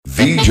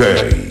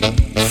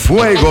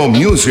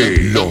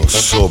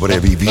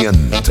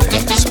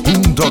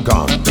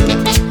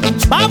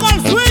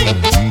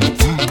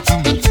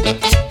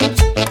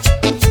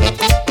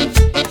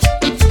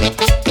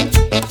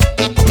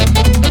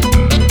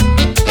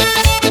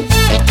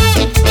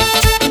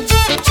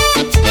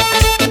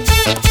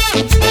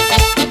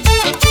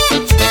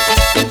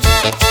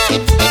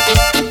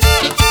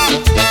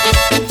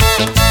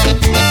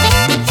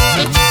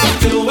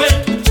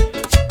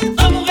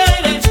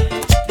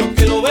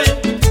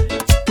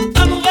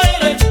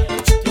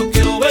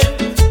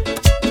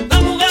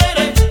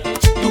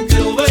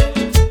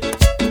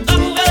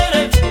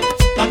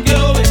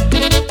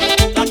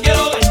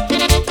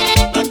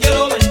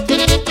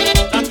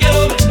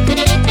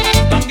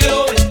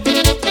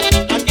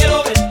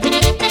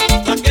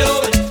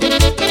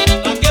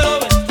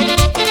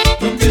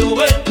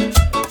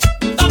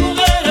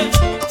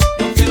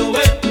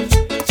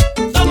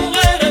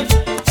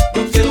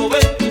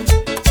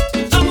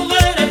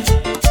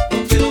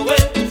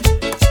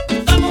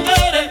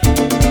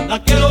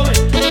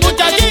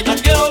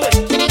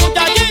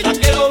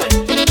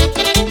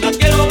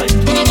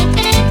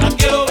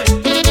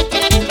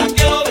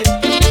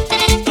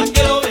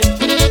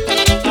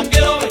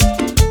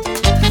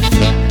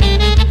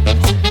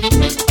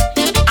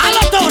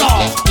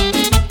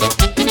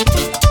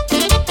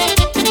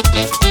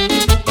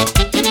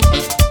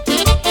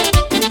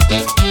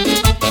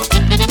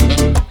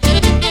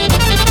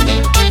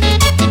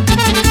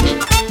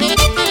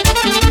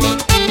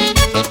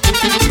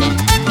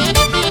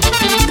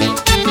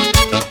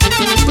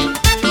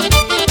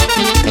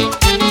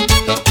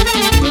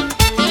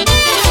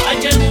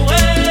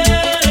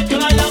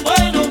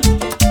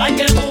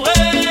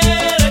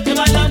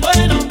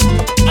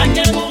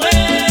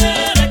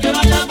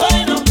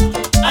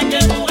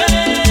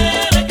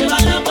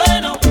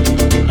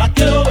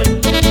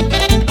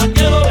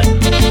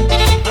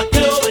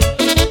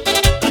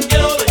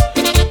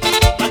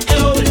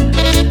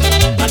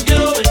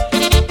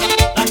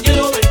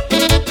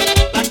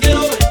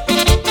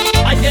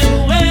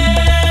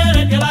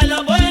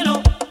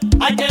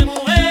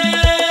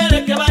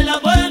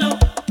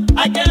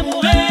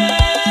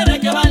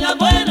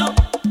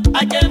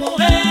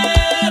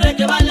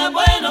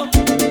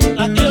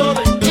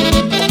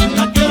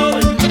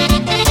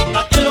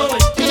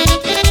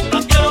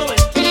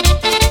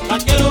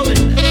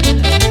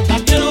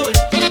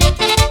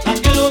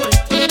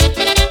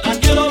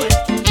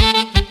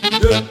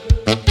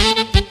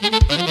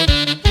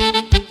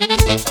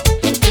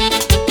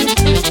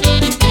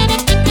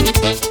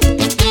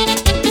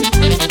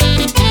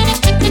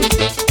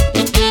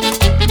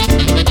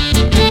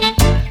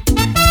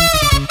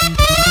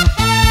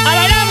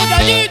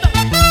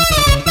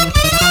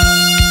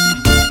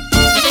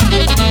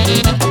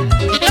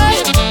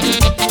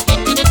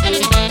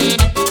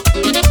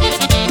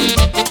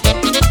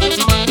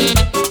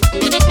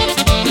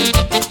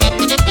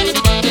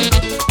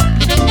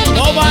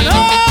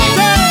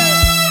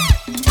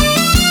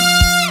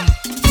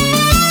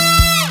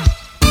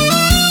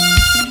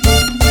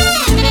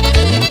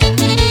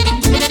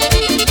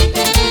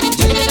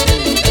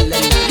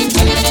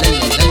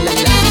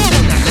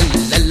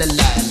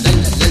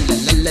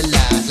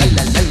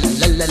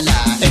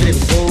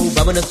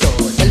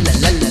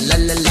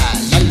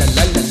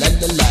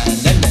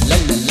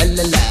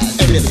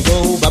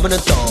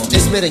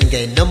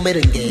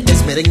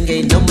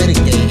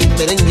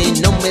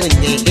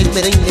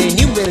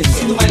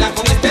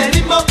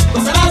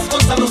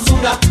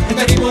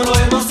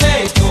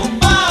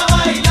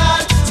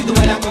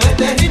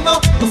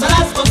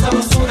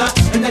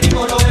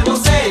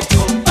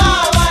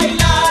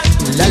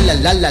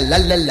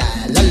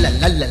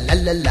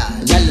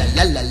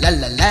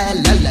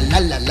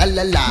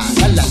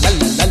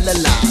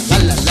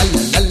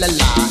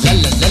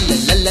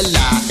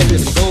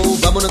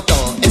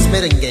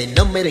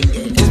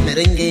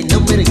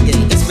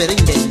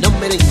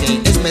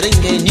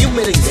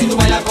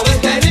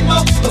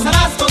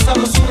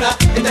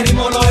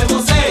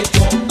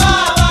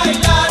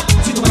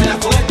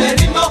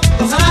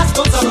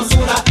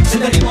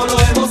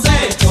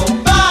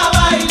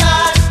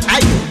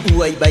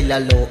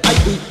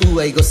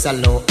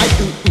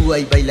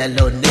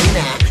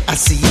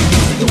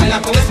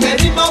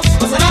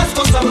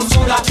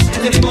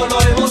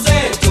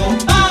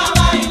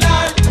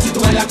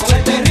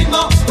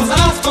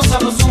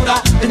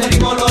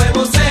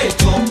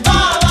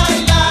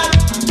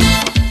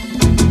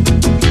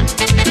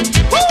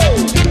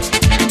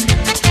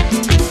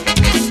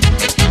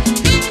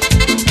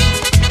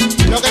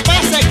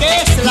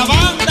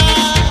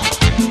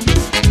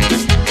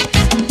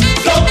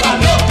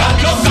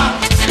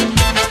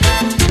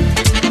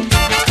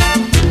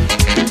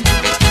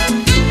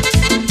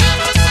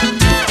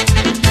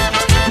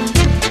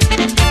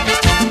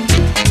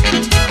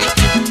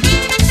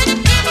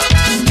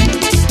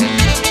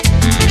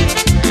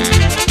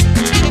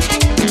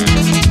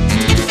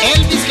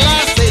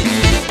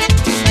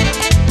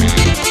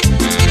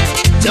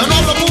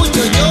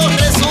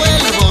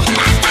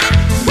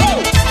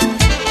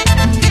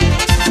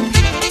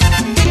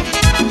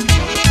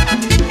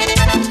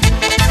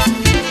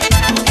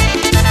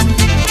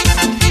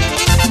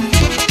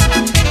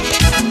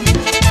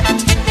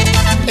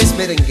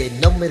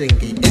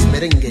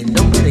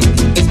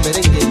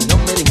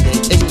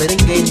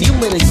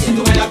merengue. Si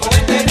tú bailas con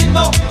este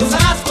ritmo,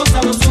 gozarás con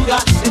sabrosura.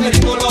 Este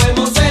ritmo lo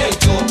hemos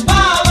hecho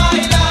para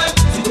bailar.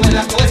 Si tú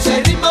bailas con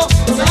ese ritmo,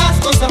 gozarás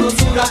con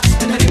sabrosura.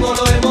 Este ritmo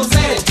lo hemos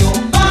hecho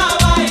para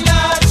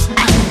bailar.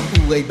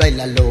 Ay,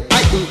 bailalo,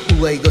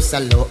 ay,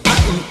 gózalo,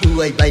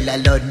 ay,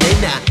 bailalo,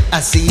 nena,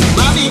 así,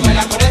 mami. Si tú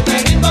bailas con este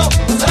ritmo,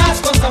 gozarás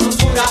con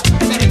sabrosura.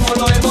 Este ritmo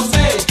lo hemos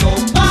hecho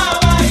para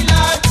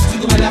bailar. Si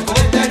tú bailas con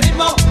este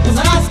ritmo,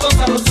 gozarás con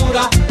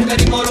sabrosura. Este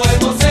ritmo lo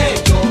hemos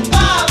hecho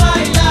para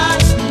bailar.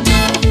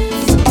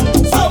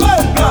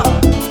 ¡Soberbia!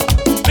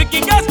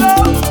 ¡Ricky Castro!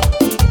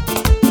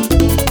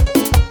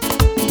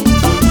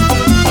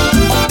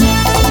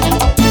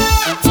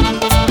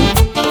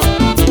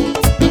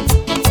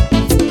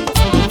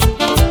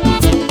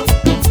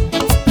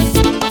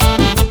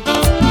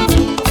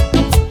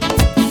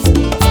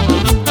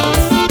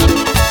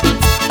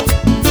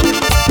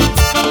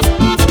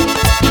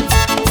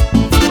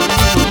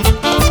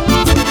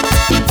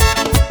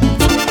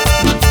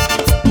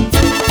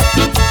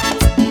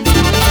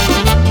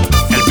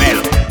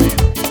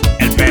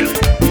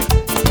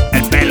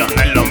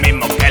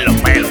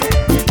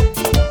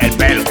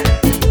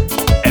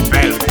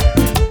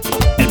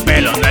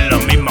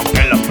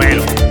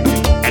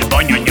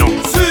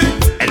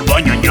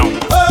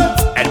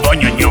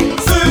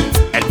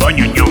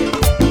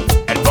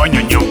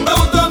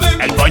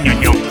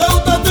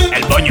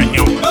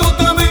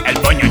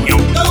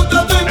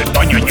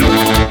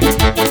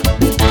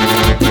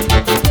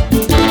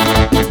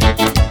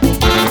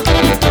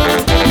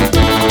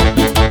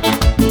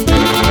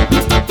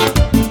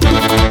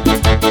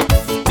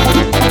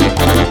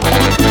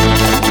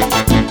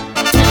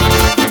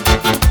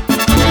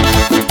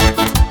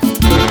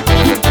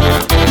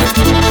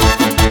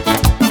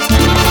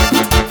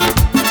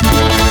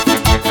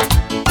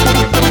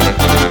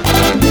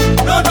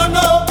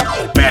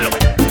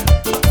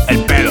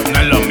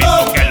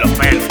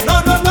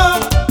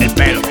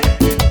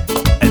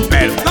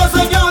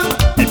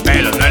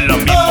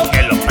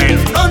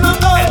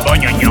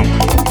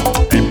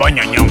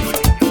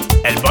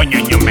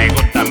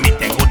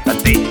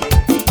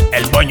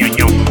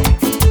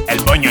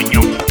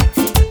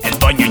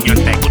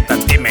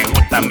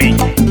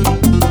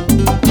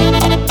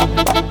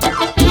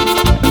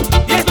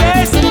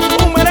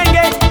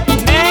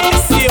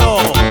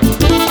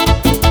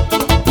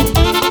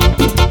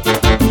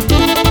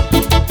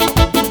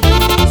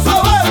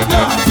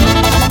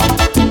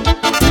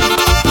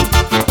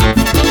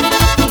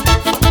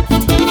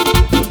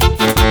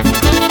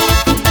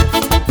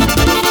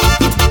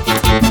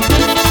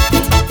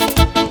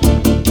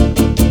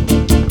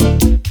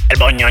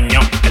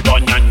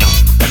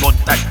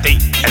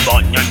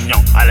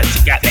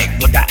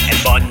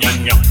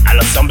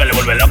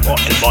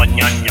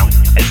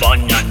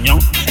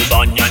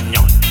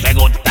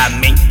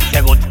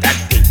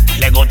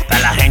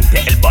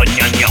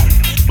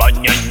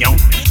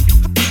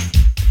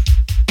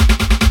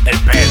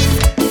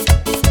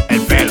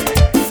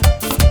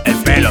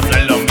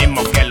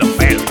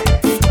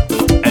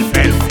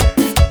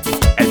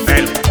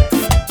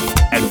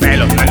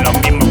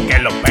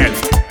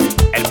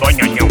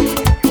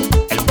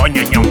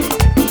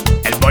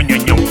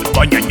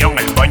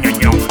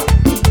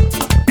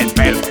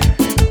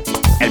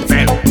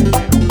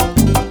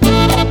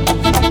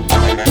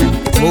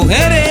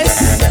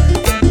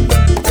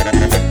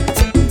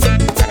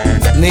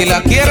 Ni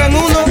la quieren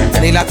uno,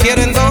 ni la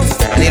quieren dos,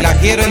 ni la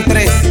quieren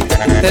tres.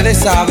 Ustedes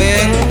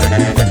saben.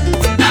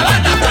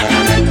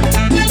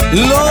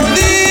 Lo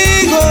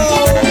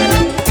digo.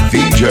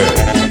 DJ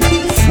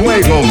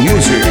Fuego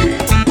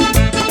Music.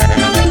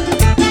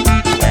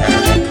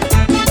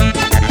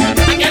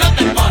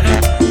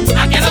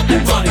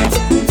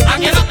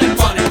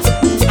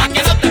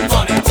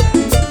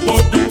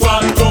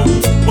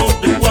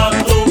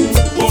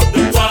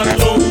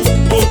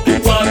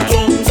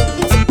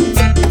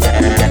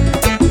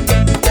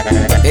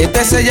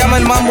 Este se llama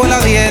el mambo en la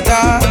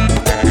dieta.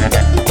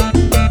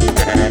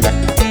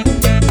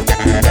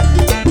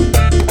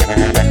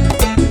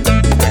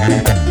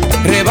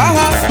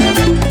 Rebaja.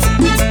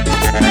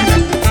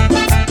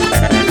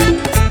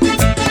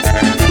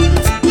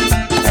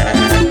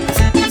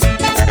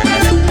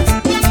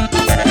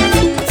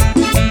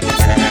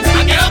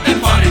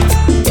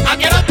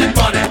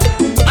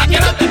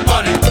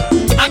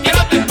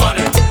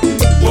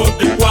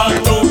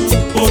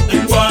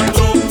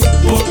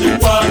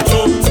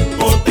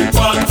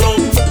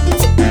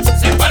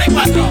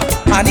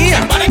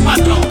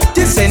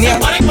 Yesenia,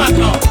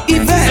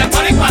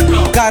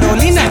 Ivette,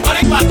 Carolina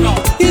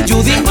y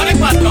Judy,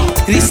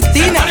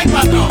 Cristina,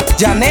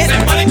 Janet.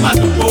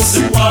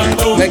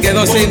 Me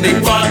quedo Cindy.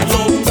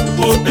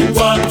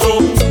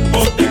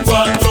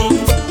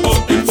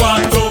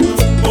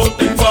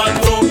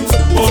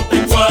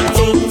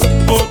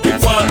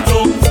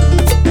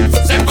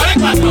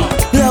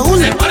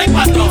 Raúl,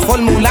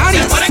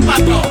 Formularis,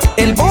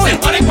 El Boy,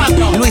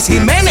 Luis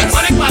Jiménez,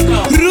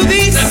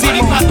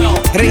 Rudísimo,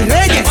 Rey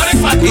Reyes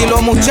y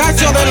los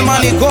muchachos del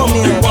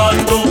manicomio.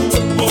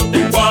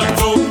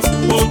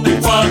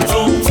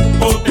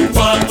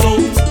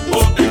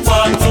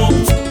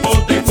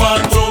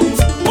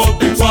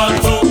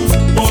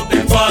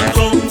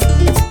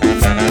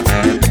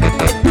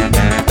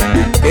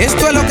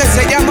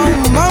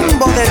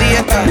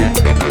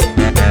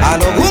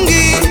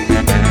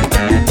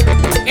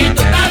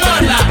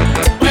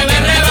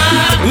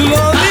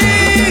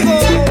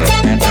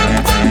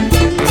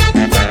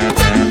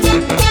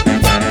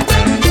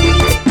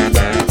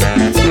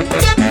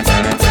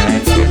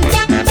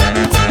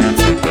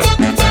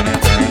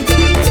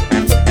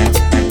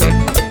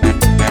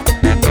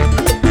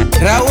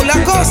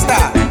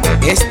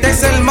 Este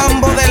es el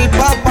mambo del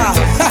Papa.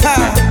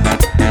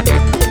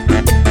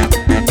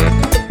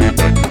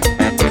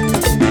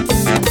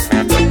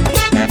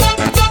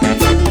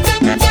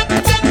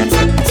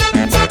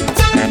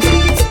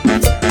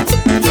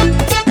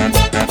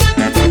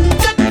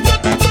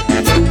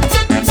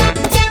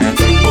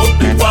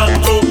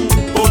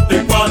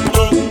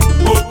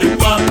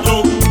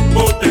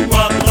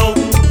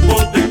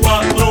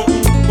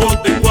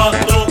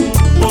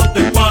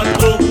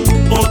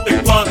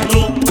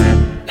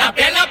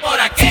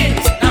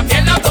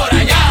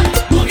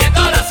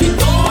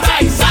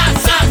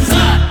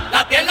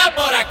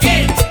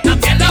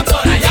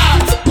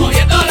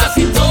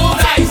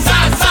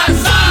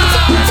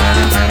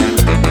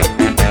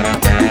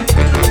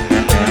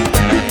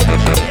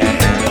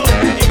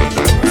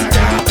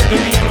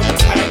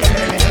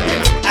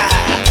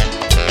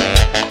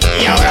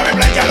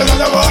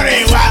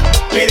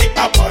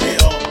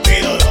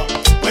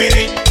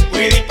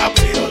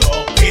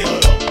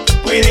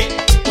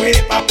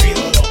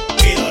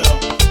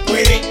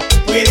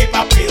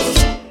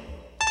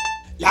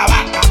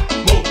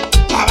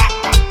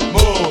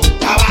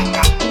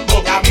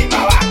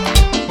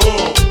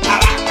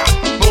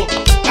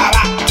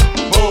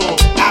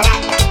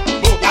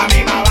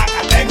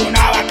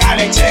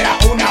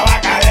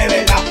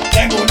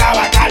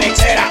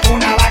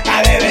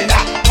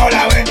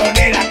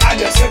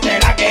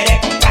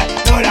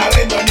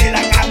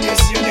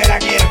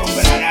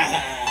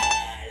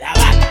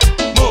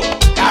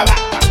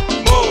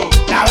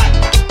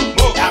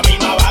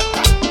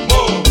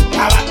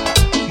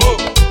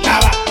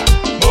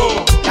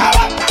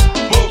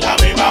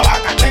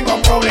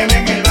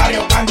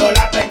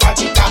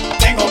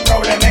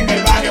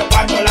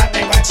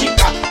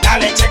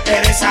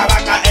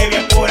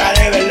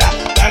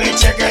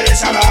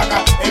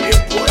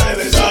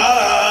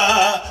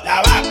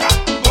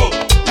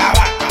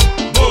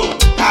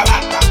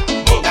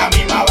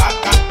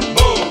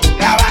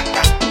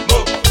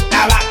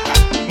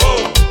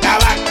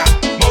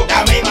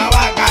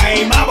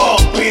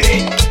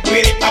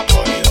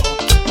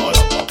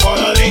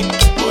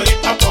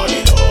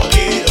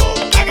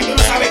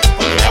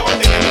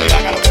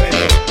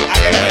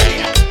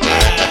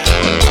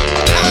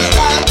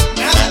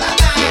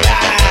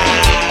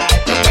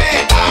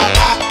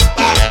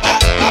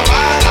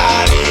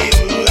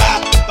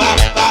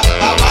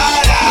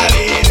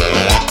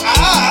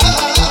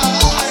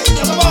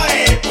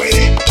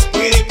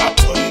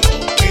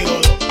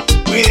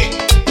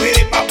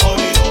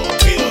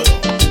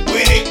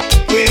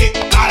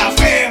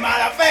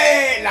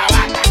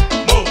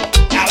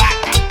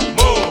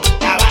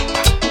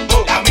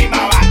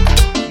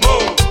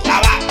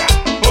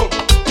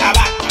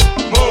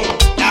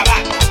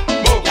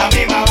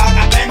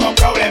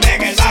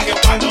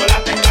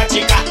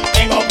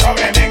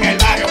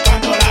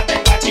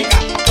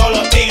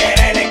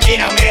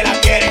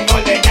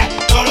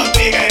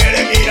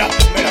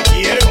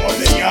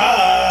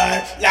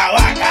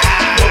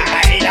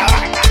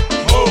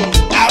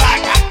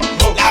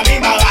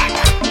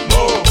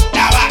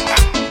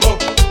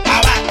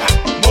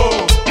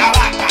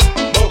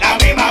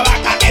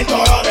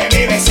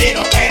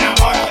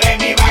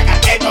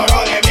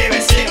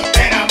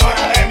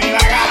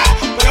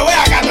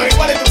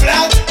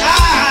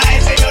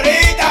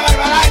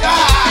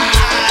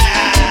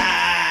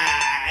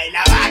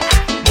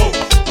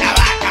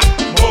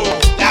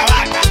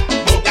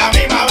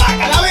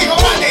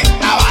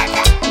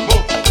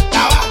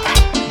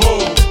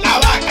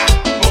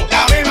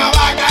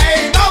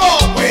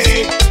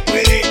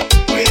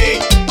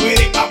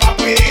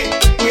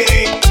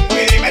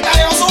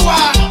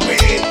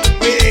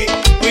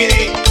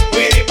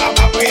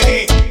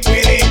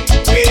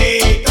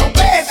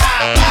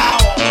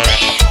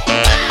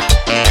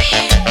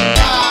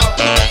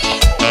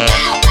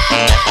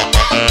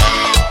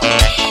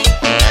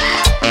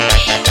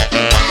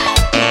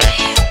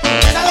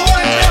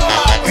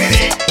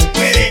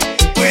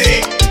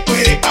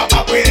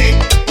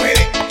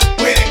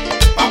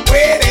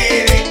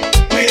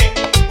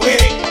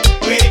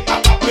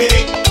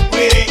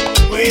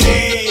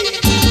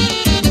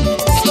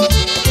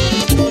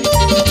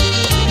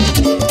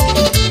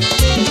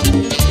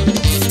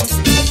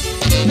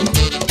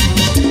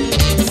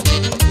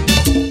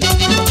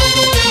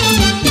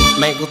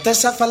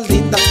 Esa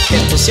faldita que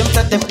tú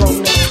siempre te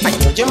pones, ay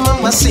oye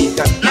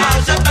mamacita,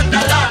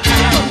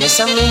 con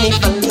esa mini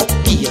falda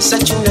y esa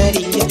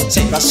chulería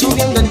se va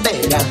subiendo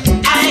entera.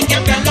 Ay qué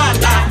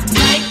pelota,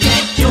 ay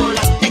qué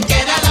chula, te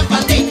queda la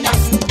faldita,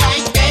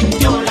 ay qué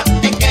chula,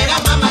 te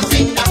queda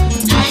mamacita,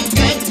 ay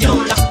qué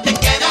chula, te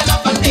queda la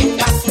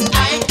faldita,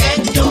 ay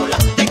qué chula,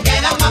 te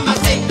queda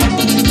mamacita.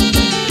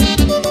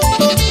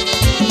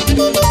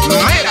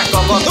 Mira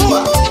como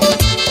tú.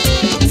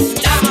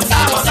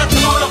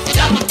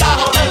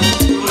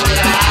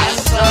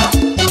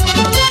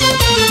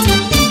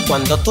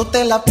 Cuando tú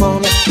te la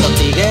pones, los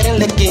tigres en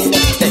la esquina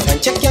te van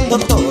chequeando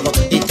todo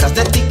y tras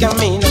de ti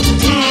caminan.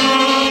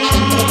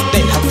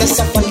 Déjate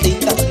esa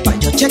faldita pa'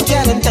 yo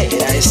chequear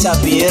entera esa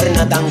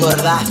pierna tan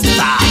gorda.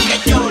 Ay,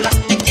 qué chula,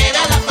 te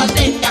queda la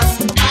faldita.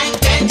 Ay,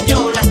 qué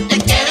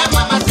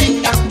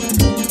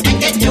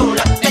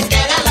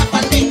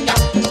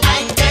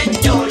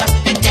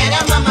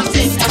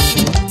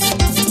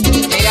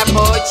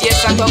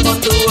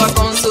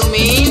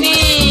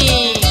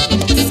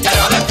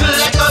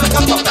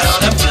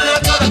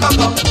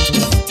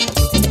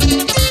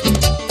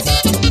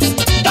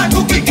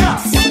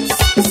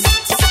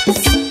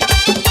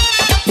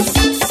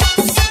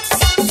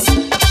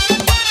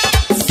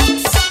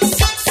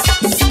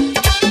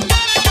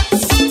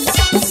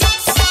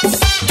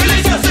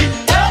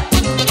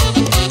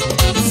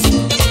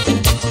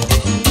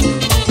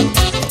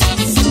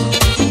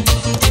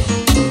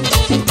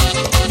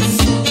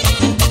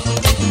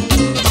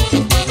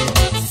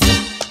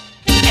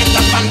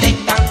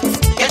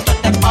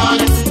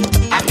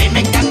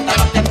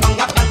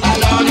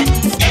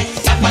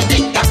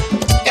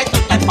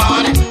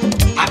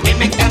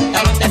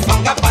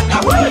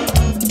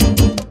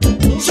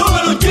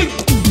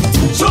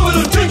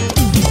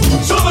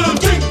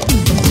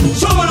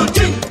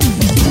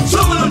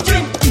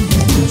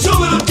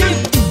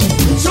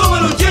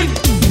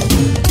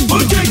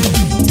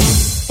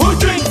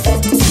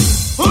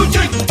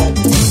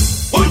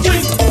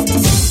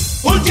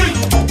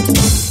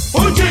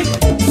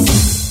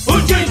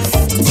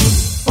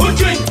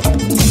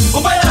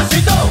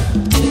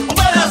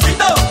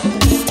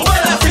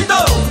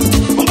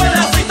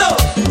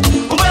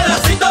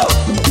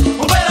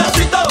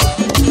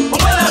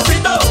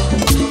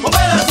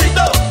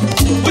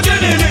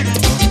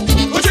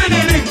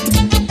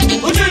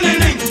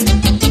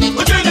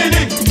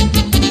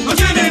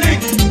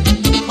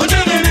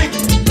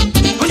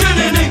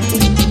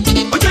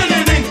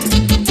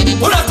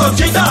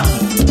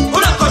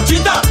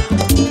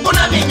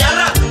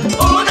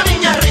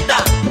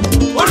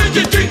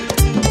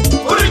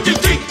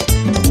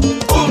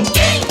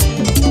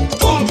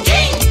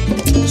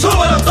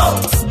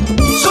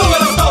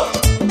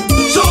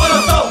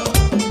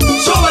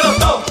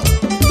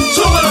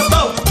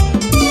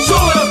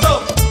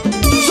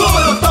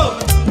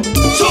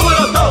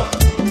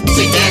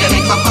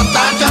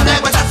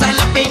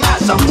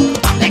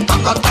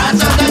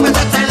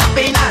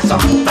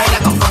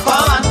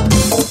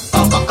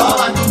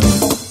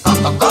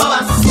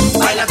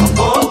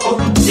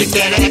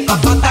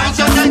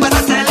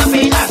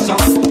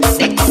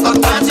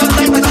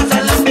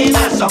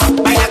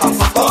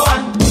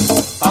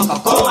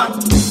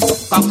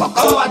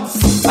cocoa,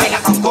 baila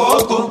con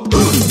coco.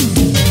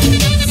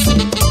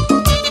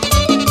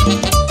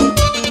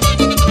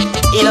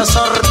 Y los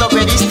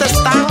ortopedistas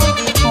están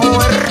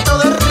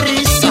muertos de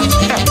risa.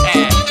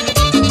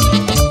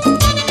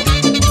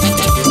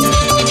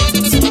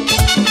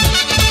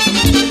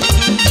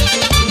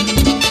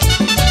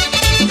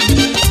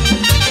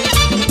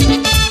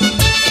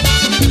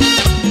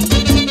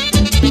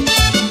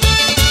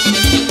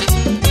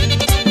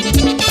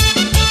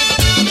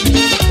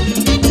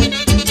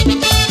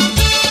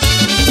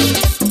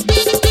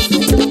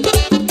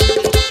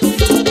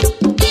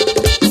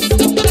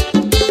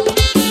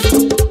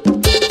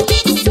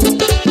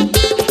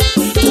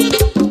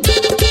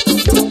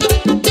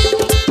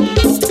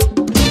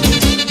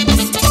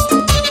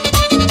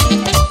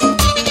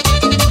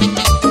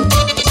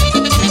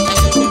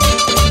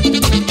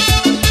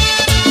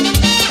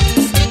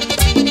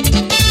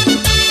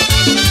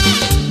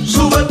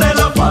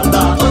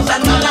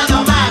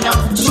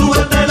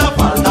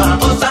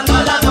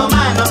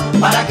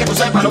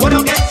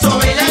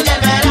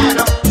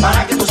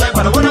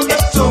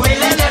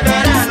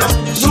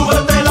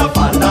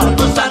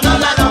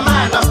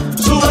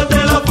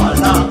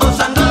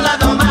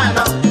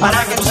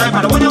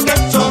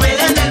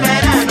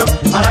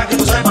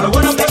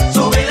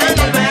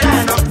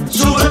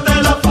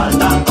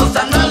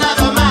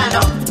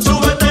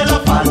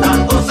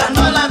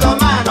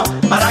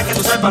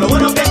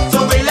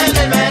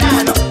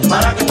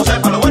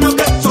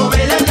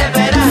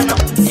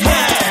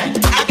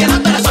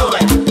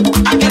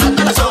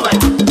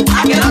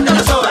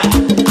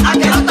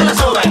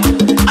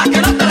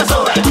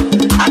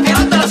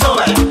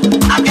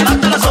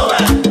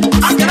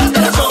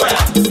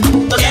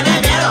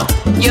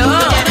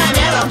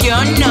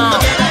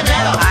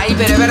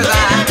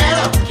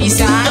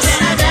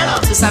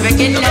 ¿Sabe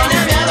que no?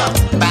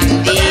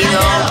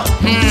 Bandido.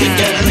 Si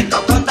quieres de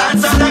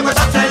cocotazo, de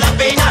huesas el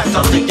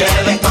espinazo. Si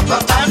quieres de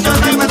cocotazo,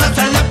 de huesas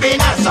el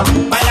espinazo.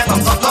 Baila con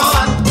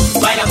cocoa,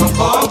 baila con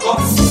coco.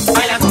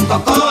 Baila con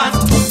cocoa,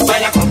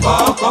 baila con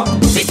coco.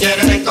 Si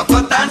quieres de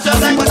cocotazo,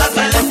 de huesas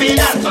el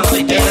espinazo.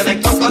 Si quieres de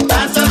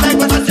cocotazo, de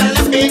huesas el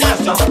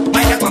espinazo.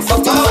 Baila con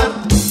cocoa,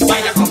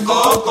 baila con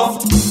coco.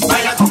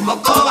 Baila con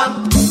cocoa,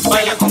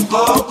 baila con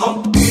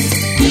coco.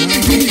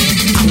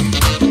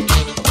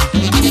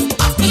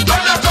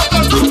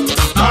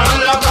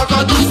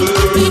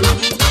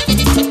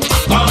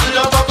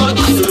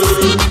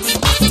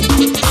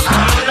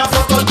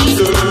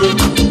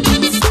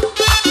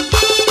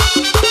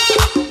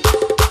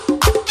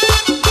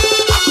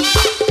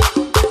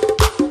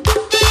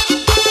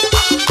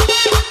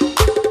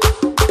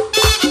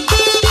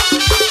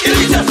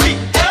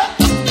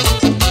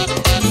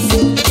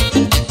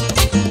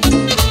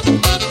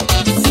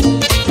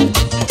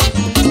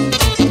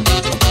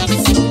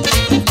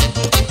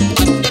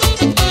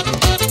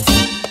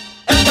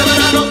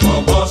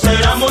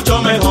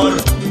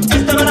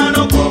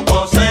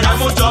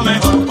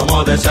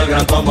 El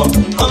gran combo,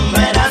 un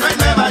verano en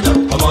Nueva York,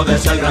 como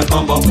decía el gran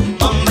combo,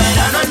 un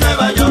verano en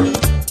Nueva York.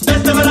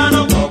 Este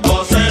verano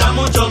Coco será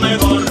mucho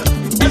mejor.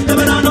 Este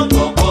verano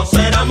Coco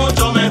será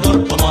mucho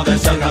mejor, como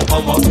decía el gran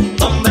combo,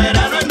 un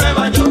verano en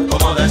Nueva York,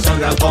 como decía el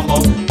gran combo,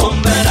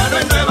 un verano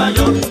en Nueva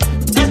York.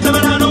 Este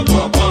verano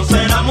Coco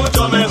será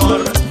mucho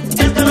mejor.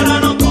 Este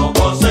verano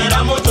Coco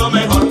será mucho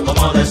mejor,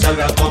 como decía el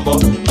gran combo,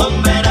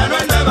 un verano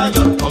en Nueva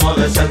York, como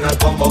decía el gran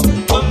combo,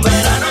 un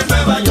verano en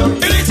Nueva York.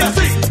 Y dice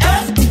así,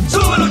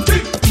 súbelo un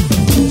chic.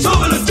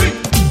 Súbelo un chic,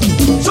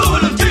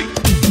 súbelo un chic,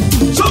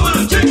 súbelo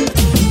un chic,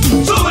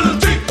 súbelo un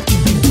chic,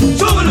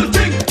 súbelo un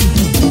chic,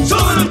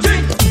 súbelo un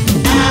chic.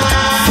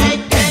 Ay,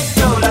 qué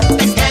chula,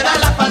 te queda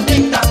la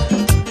faldita.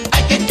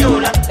 Ay, qué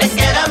chula, te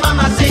queda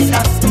mamacita.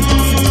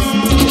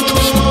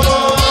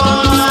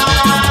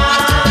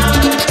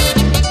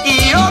 Y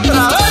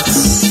otra vez.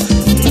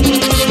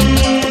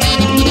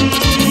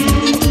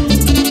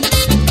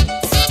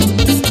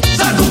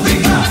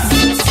 Sacudida.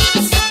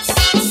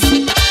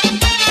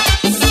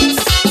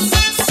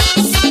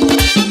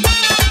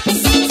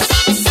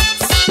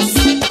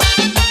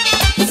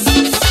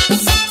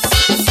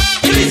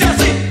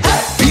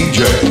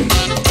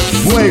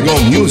 Fuego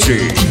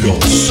Music, los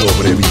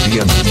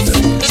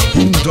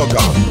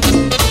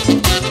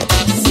sobrevivientes.com.